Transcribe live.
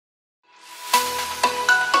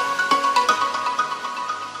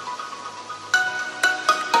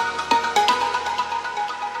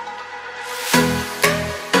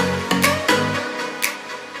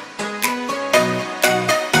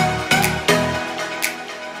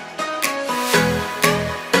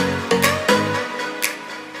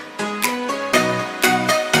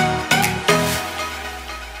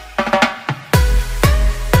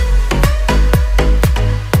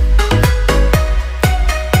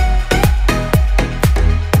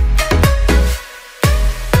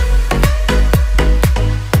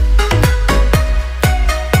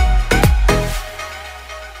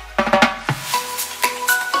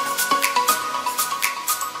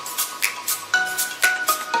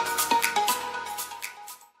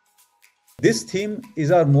This theme is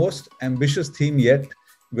our most ambitious theme yet,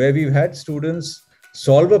 where we've had students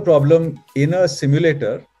solve a problem in a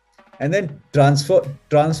simulator and then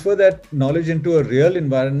transfer that knowledge into a real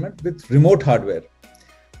environment with remote hardware.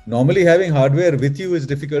 Normally having hardware with you is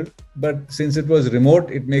difficult, but since it was remote,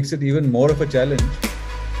 it makes it even more of a challenge.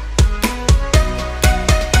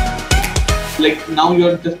 Like now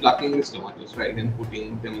you're just plucking these tomatoes, right, and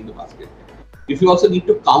putting them in the basket. If you also need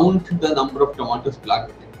to count the number of tomatoes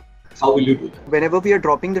plucked, how will you do that? Whenever we are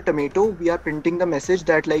dropping the tomato, we are printing the message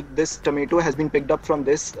that like this tomato has been picked up from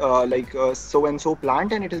this so and so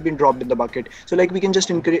plant and it has been dropped in the bucket. So like we can just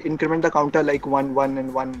increment the counter like 1, 1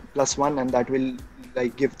 and 1 plus 1, and that will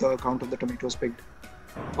like give the count of the tomatoes picked.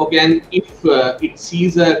 Okay, and if it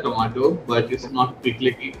sees a tomato but it's not picked,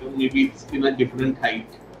 like maybe it's in a different height.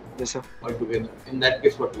 Yes, sir. Altogether. In that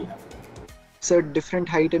case, what will happen? So different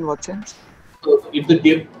height in what sense? So if the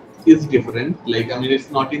depth is different, like I mean,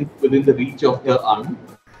 it's not within the reach of the arm.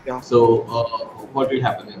 Yeah. So what will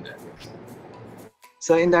happen in that case?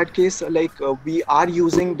 So in that case, like we are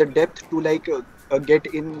using the depth to like get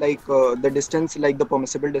in like the distance, like the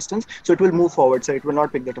permissible distance. So it will move forward. So it will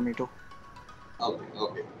not pick the tomato.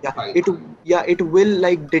 Okay. Yeah. Fine. It will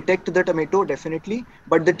like detect the tomato definitely,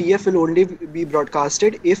 but the TF will only be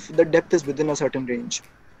broadcasted if the depth is within a certain range.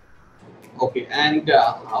 Okay, and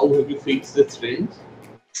how have you fixed this range?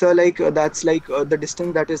 So like that's like the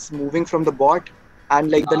distance that is moving from the bot, and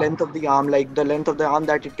like the length of the arm, like the length of the arm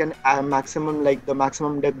that it can maximum, like the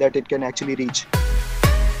maximum depth that it can actually reach.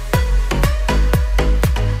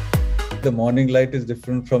 The morning light is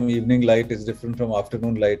different from evening light, is different from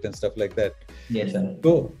afternoon light and stuff like that. Yes, sir.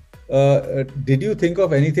 So did you think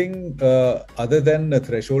of anything other than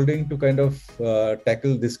thresholding to kind of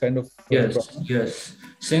tackle this kind of problem? Yes.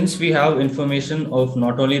 Since we have information of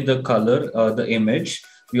not only the color, the image,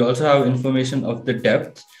 we also have information of the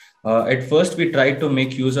depth. At first, we tried to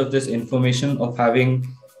make use of this information of having,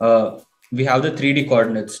 we have the 3D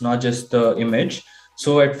coordinates, not just the image.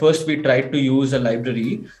 So at first, we tried to use a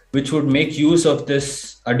library which would make use of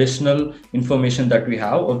this additional information that we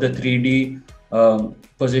have of the 3D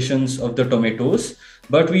positions of the tomatoes.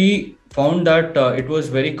 But we found that it was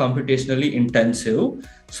very computationally intensive.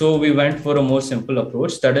 So we went for a more simple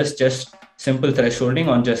approach, that is just simple thresholding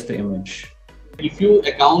on just the image. If you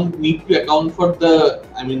need to account for the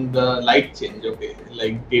light change, okay,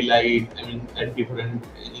 like daylight, at different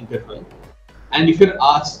interval. And if you're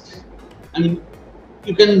asked,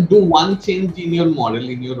 you can do one change in your model,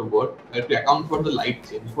 in your robot, to account for the light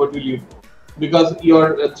change. What will you do? Because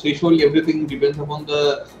your threshold, everything depends upon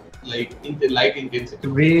the light intensity.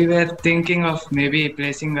 We were thinking of maybe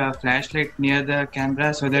placing a flashlight near the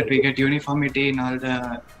camera so that we get uniformity in all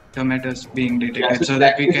the tomatoes being detected, so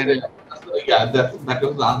that we can... That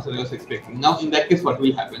was the answer I was expecting. Now, in that case, what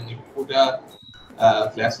will happen? If you put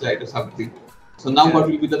a flashlight or something. So now what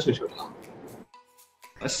will be the threshold now?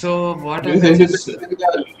 So what happens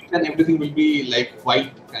and everything will be like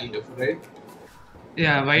white kind of, right?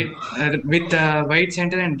 Yeah, white with white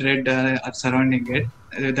center and red surrounding it,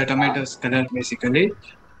 the tomatoes color basically.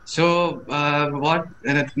 So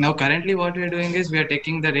now currently what we are doing is we are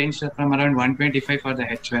taking the range from around 125 for the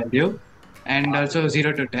H value and also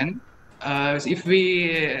 0 to 10. If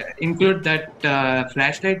we include that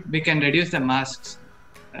flashlight, we can reduce the masks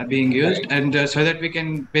being used, and so that we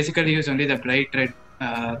can basically use only the bright red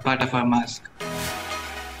part of our mask.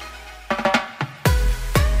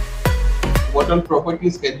 What all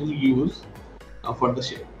properties can you use for the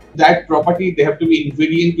shape? That property, they have to be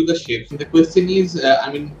invariant to the shape. So the question is,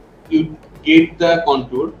 you get the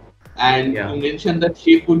contour, and you mentioned that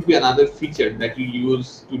shape would be another feature that you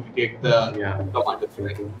use to detect the tomatoes,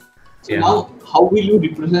 right? So now, how will you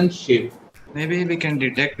represent shape? Maybe we can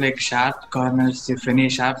detect like sharp corners. If any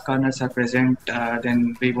sharp corners are present,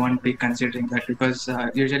 then we won't be considering that, because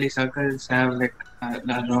usually circles have like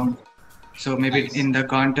round. So maybe in the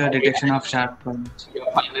contour detection of sharp corners. Yeah,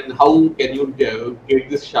 fine. And how can you get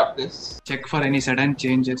this sharpness? Check for any sudden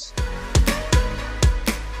changes.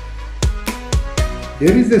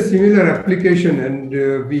 There is a similar application,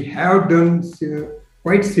 and we have done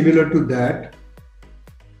quite similar to that.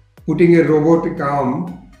 Putting a robotic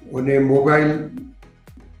arm on a mobile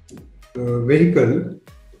vehicle,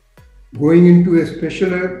 going into a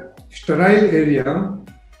special sterile area,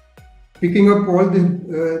 picking up all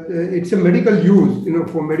the, it's a medical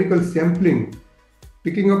use, for medical sampling,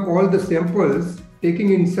 picking up all the samples,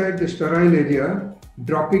 taking inside the sterile area,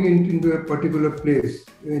 dropping it into a particular place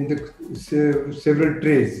in the several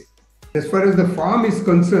trays. As far as the farm is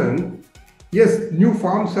concerned, yes, new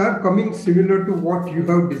farms are coming similar to what you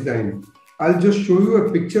have designed. I'll just show you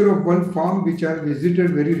a picture of one farm which I visited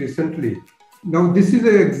very recently. Now this is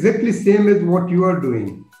exactly same as what you are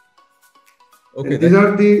doing. Okay. These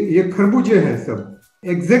are the ye kharbuje hai sab.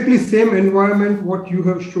 Exactly same environment what you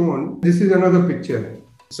have shown. This is another picture.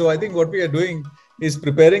 So I think what we are doing is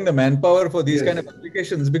preparing the manpower for these kind of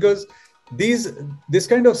applications, because this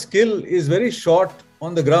kind of skill is very short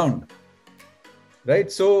on the ground,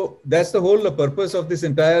 right? So that's the whole purpose of this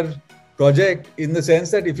entire project, in the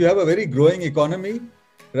sense that if you have a very growing economy,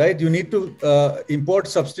 right, you need to import,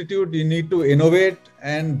 substitute, you need to innovate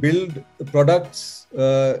and build products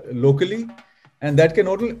locally, and that can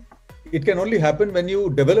only happen when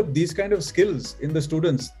you develop these kind of skills in the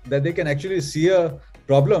students, that they can actually see a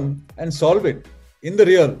problem and solve it in the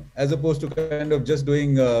real, as opposed to kind of just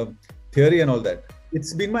doing theory and all that.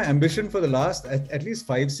 It's been my ambition for the last at least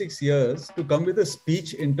 5-6 years to come with a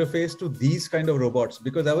speech interface to these kind of robots,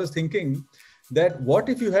 because I was thinking that what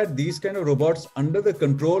if you had these kind of robots under the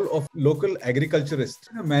control of local agriculturists?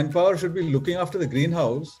 Manpower should be looking after the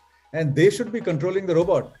greenhouse and they should be controlling the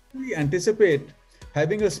robot. We anticipate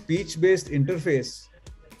having a speech-based interface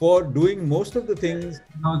for doing most of the things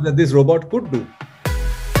that this robot could do.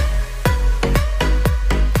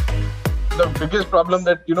 The biggest problem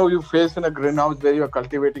that you face in a greenhouse where you are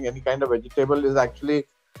cultivating any kind of vegetable is actually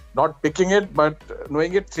not picking it, but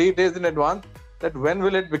knowing it 3 days in advance, that when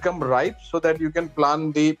will it become ripe, so that you can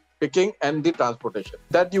plan the picking and the transportation.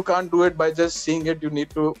 That you can't do it by just seeing it. You need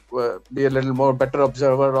to be a little more better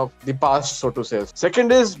observer of the past, so to say.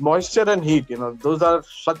 Second is moisture and heat. Those are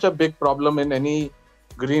such a big problem in any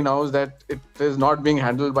greenhouse that it is not being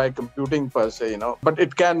handled by computing per se, but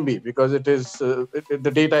it can be, because it is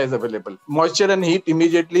the data is available. Moisture and heat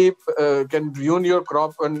immediately can ruin your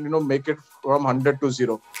crop and make it from 100 to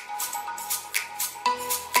 0.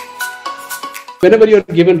 Whenever you're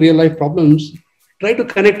given real life problems, try to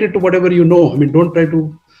connect it to whatever you know. Don't try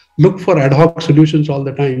to look for ad hoc solutions all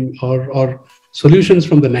the time or solutions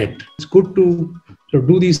from the net. It's good to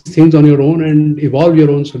do these things on your own and evolve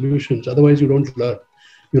your own solutions. Otherwise, you don't learn.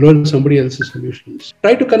 You learn somebody else's solutions.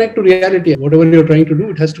 Try to connect to reality. Whatever you're trying to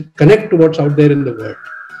do, it has to connect to what's out there in the world.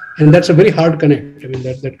 And that's a very hard connect.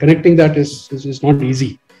 That connecting that is not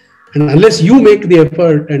easy. And unless you make the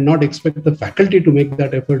effort and not expect the faculty to make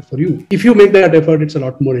that effort for you, if you make that effort, it's a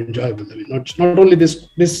lot more enjoyable. Not only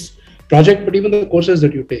this project, but even the courses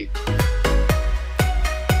that you take.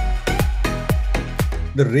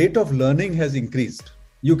 The rate of learning has increased.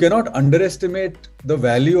 You cannot underestimate the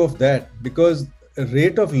value of that, because a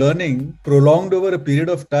rate of learning prolonged over a period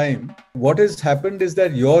of time, what has happened is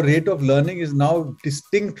that your rate of learning is now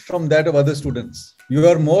distinct from that of other students. You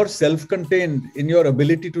are more self-contained in your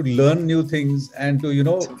ability to learn new things and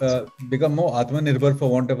to, become more Atmanirbhar, for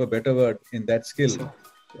want of a better word, in that skill.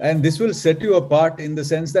 And this will set you apart in the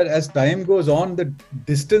sense that as time goes on, the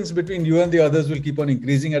distance between you and the others will keep on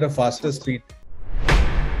increasing at a faster speed.